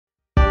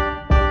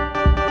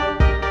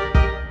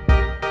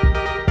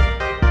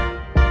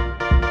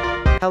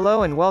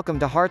Hello and welcome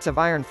to Hearts of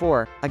Iron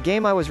 4, a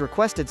game I was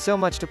requested so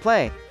much to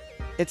play.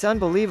 It's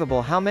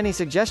unbelievable how many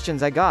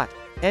suggestions I got.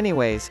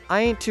 Anyways,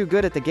 I ain't too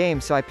good at the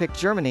game, so I picked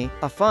Germany,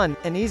 a fun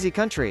and easy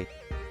country.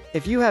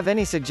 If you have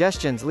any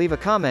suggestions, leave a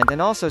comment and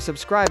also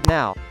subscribe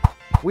now.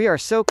 We are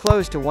so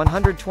close to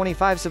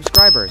 125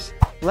 subscribers.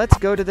 Let's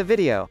go to the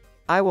video.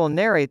 I will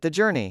narrate the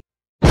journey.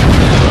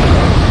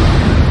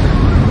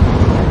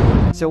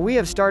 So we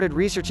have started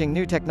researching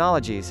new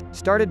technologies,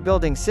 started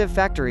building civ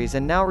factories,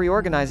 and now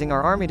reorganizing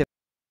our army to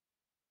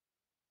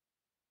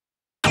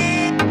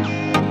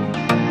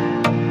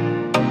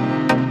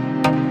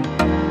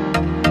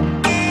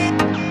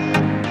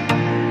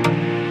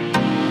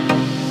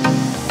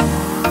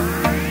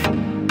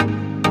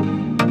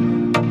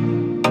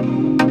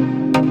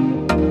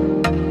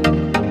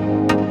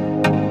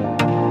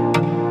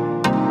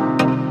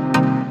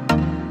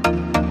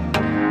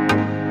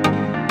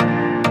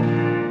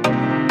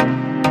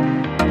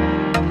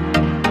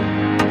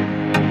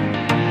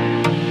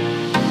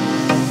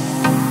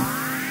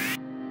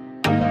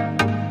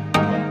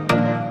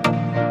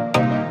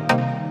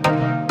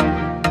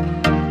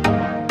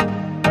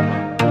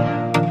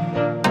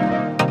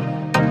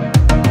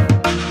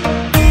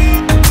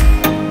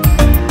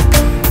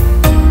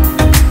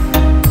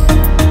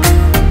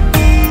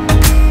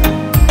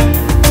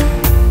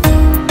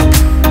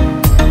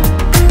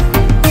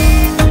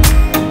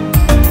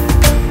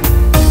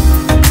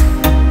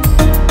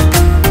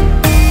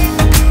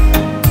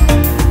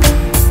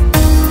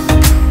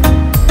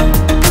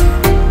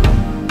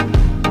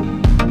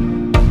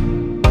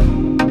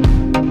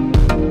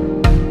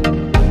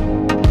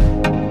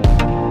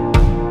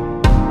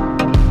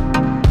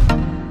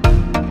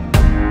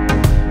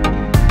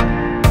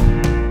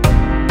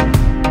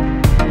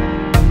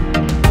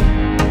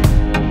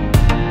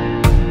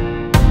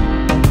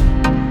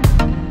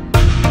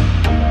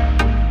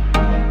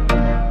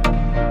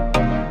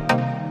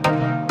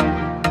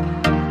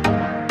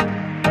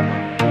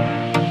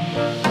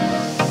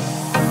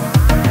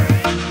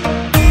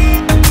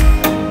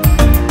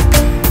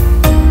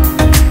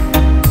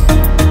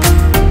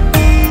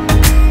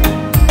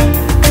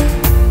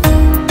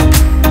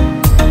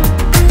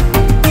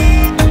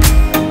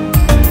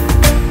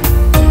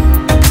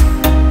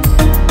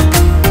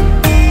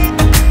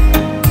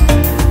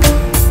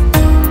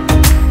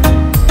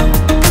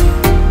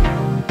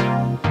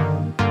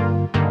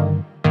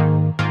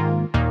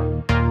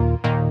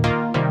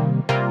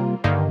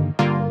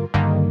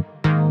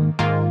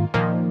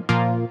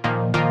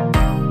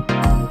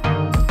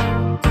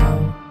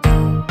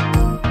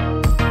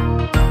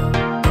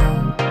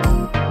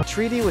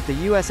treaty with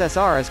the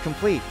USSR is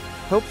complete.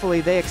 Hopefully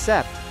they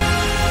accept.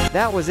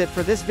 That was it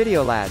for this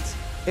video, lads.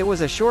 It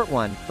was a short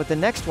one, but the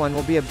next one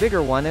will be a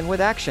bigger one and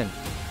with action.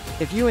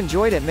 If you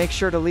enjoyed it, make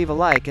sure to leave a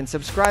like and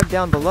subscribe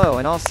down below,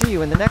 and I'll see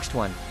you in the next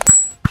one.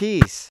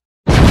 Peace.